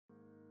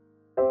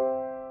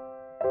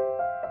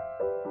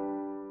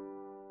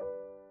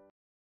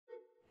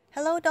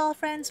doll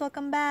friends,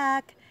 welcome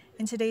back!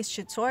 In today's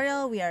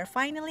tutorial, we are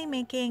finally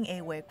making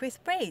a wig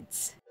with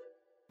braids.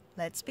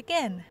 Let's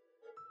begin!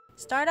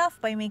 Start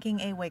off by making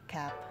a wig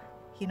cap.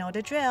 You know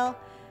the drill.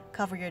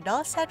 Cover your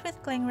doll's head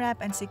with cling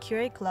wrap and secure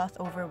a cloth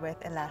over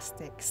with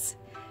elastics.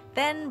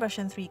 Then brush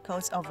on 3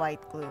 coats of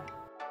white glue.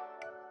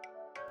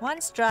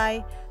 Once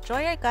dry, draw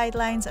your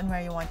guidelines on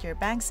where you want your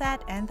bangs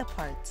at and the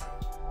part.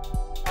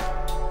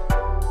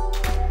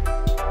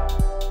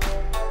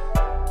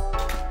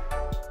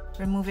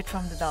 Remove it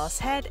from the doll's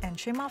head and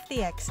trim off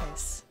the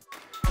excess.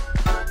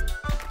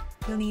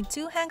 You'll need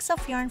 2 hanks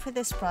of yarn for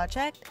this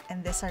project,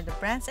 and these are the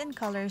brands and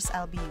colors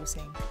I'll be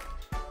using.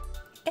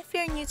 If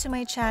you're new to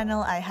my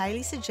channel, I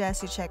highly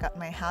suggest you check out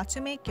my How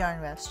to Make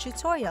Yarn Wefts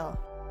tutorial.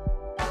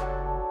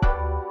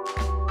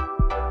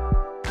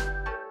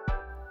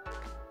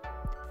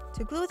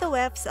 To glue the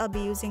wefts, I'll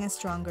be using a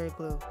stronger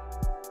glue.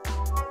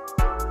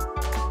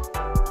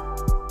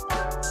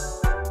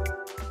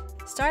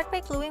 Start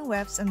by gluing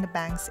wefts on the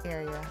bangs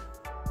area.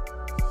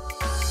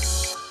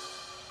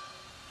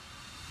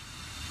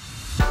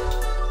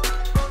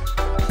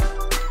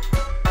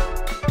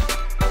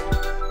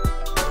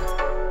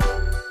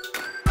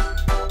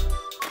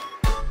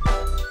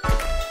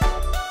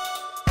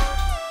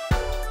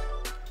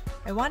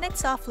 I wanted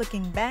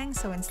soft-looking bangs,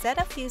 so instead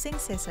of using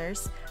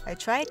scissors, I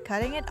tried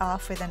cutting it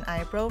off with an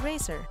eyebrow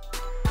razor.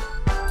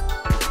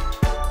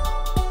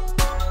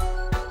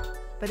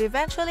 But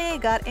eventually I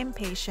got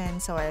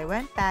impatient, so I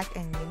went back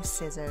and used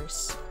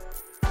scissors.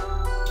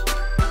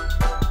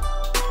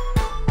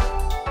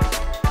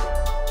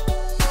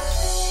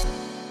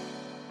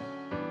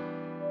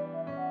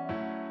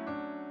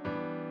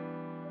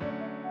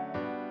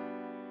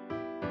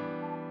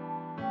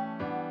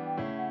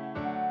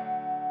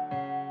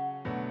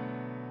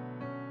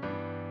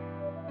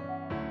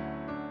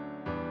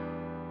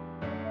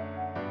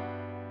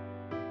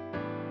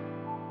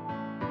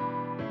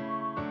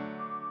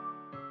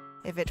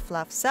 If it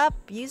fluffs up,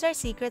 use our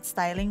secret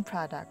styling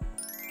product.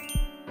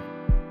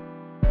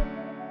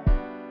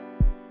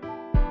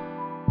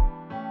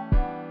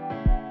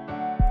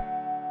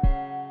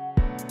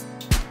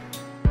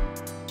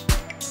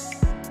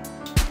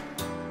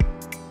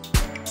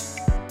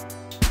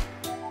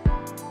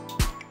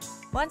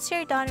 Once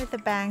you're done with the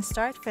bangs,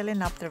 start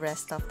filling up the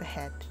rest of the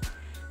head.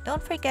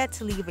 Don't forget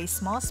to leave a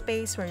small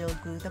space where you'll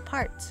glue the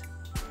part.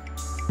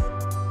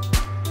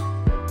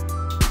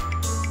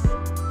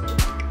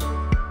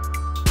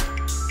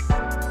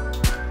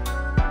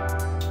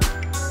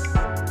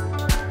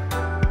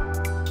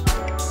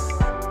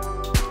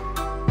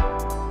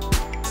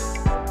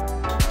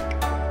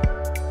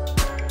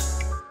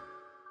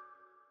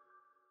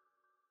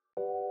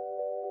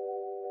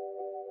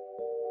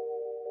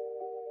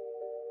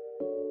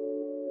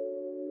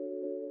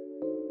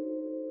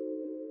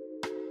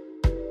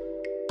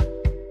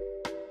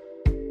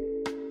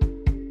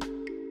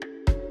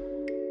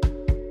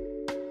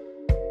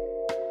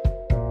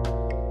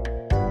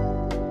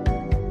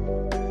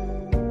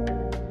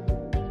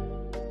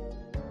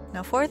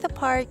 Now for the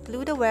part,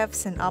 glue the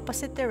wefts in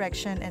opposite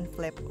direction and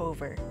flip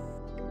over.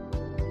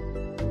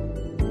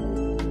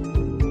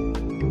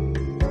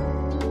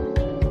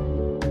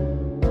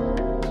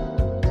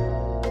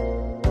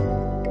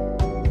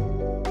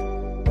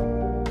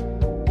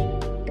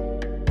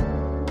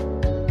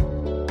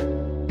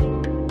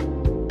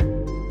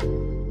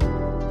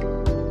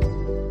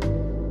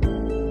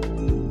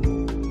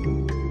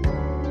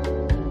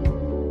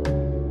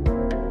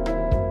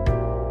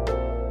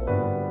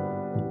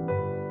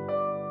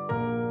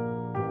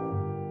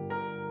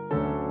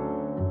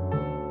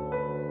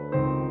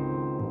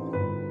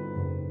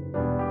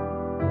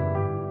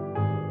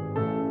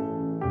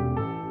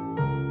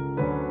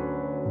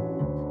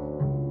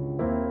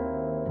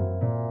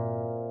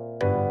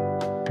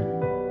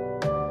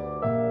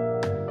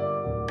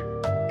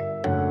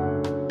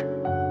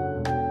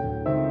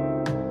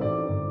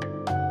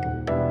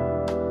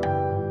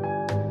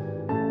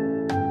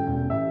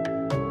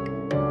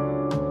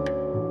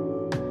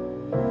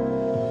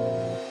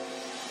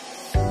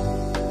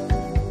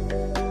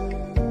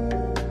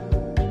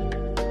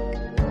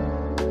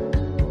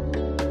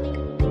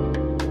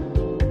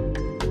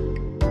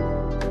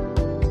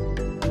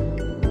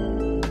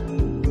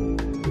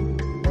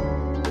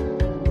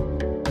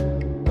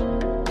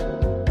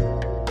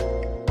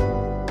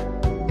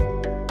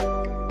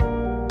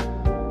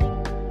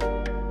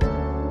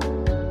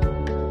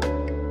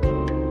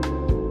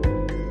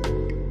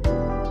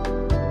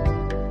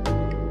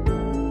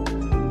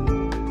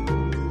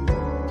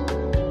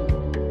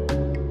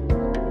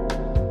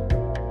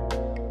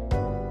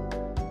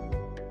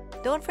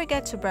 Don't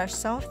forget to brush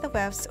some of the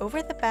wefts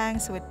over the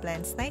bangs so it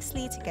blends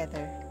nicely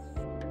together.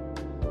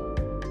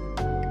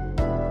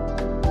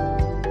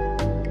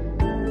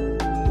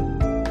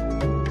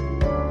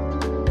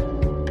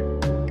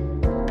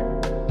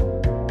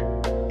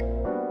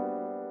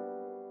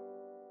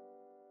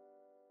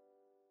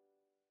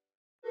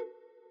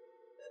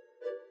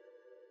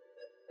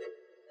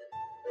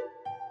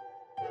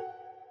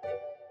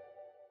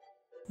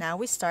 Now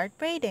we start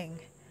braiding.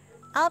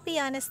 I'll be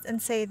honest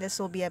and say this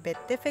will be a bit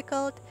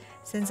difficult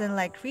since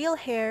unlike real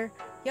hair,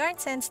 yarn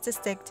tends to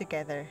stick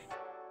together.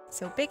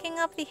 So picking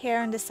up the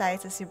hair on the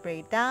sides as you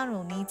braid down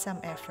will need some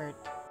effort.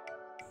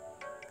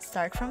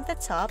 Start from the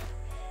top,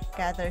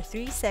 gather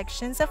 3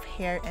 sections of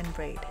hair and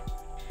braid.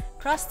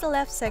 Cross the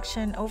left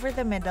section over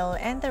the middle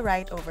and the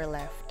right over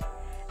left.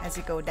 As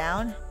you go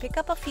down, pick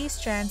up a few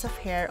strands of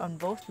hair on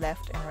both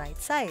left and right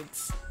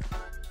sides.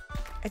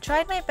 I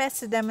tried my best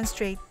to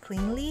demonstrate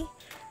cleanly,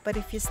 but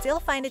if you still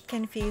find it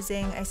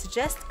confusing, I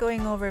suggest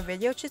going over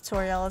video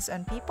tutorials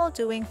on people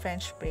doing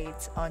French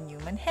braids on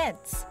human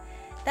heads.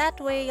 That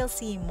way you'll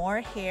see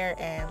more hair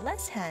and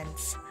less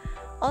hands.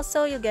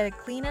 Also, you'll get a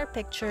cleaner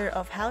picture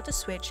of how to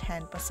switch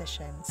hand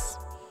positions.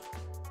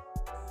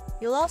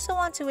 You'll also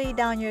want to weigh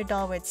down your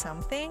doll with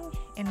something.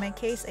 In my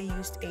case, I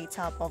used a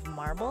top of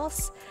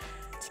marbles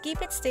to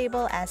keep it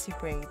stable as you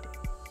braid.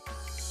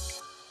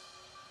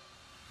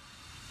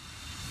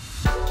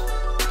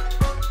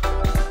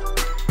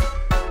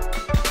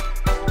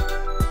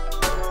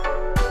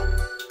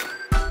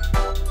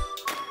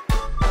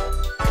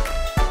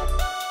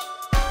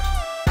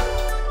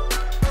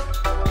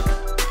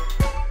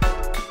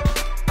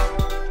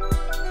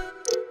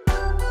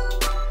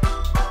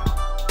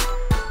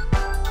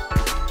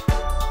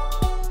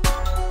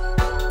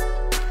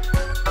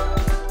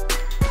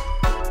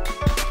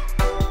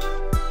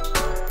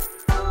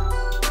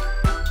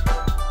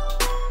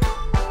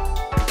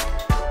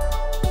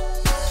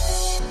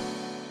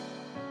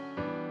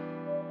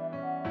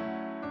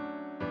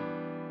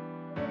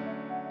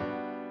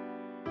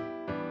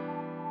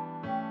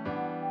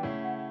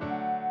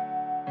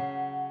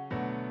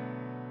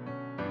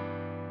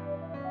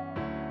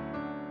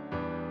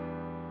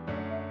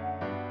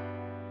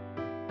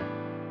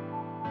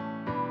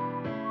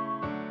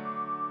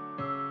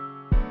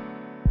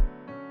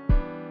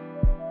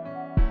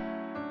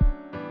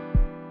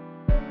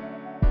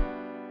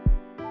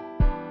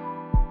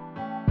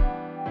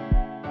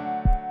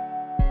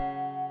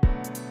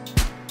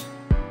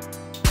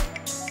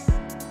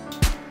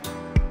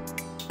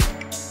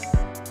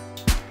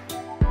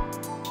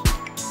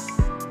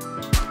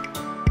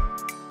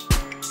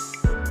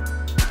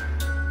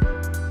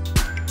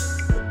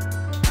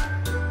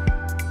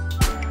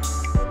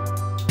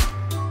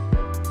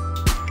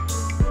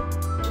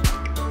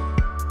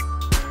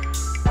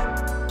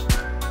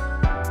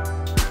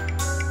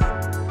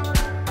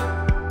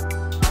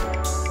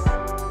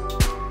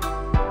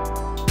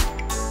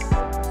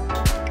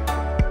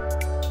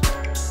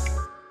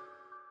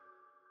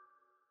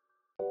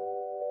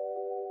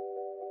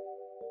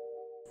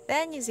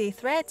 Then use a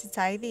thread to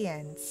tie the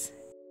ends.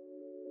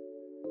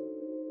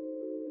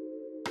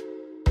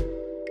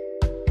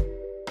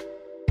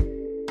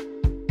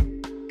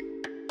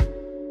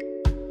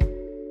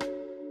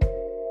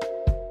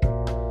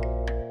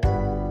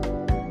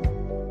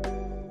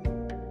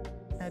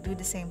 Now do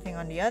the same thing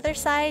on the other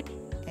side,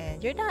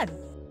 and you're done.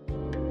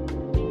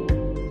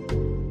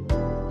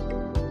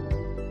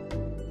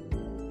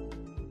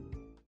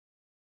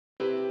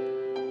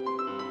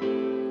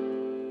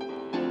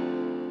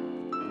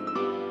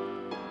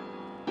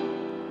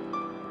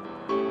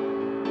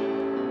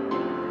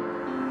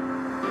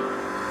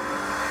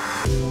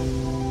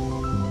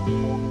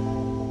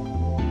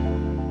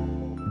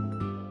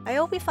 I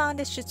hope you found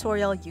this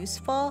tutorial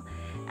useful.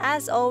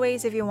 As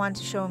always, if you want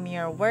to show me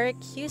your work,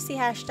 use the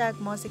hashtag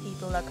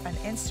Mozekyto on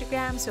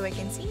Instagram so I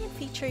can see and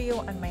feature you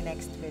on my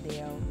next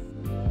video.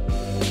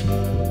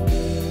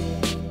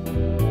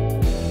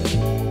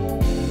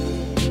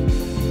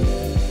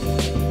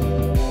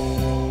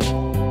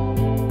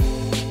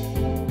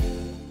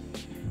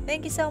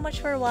 Thank you so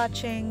much for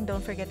watching.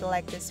 Don't forget to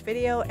like this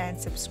video and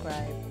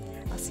subscribe.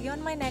 I'll see you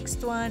on my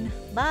next one.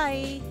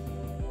 Bye!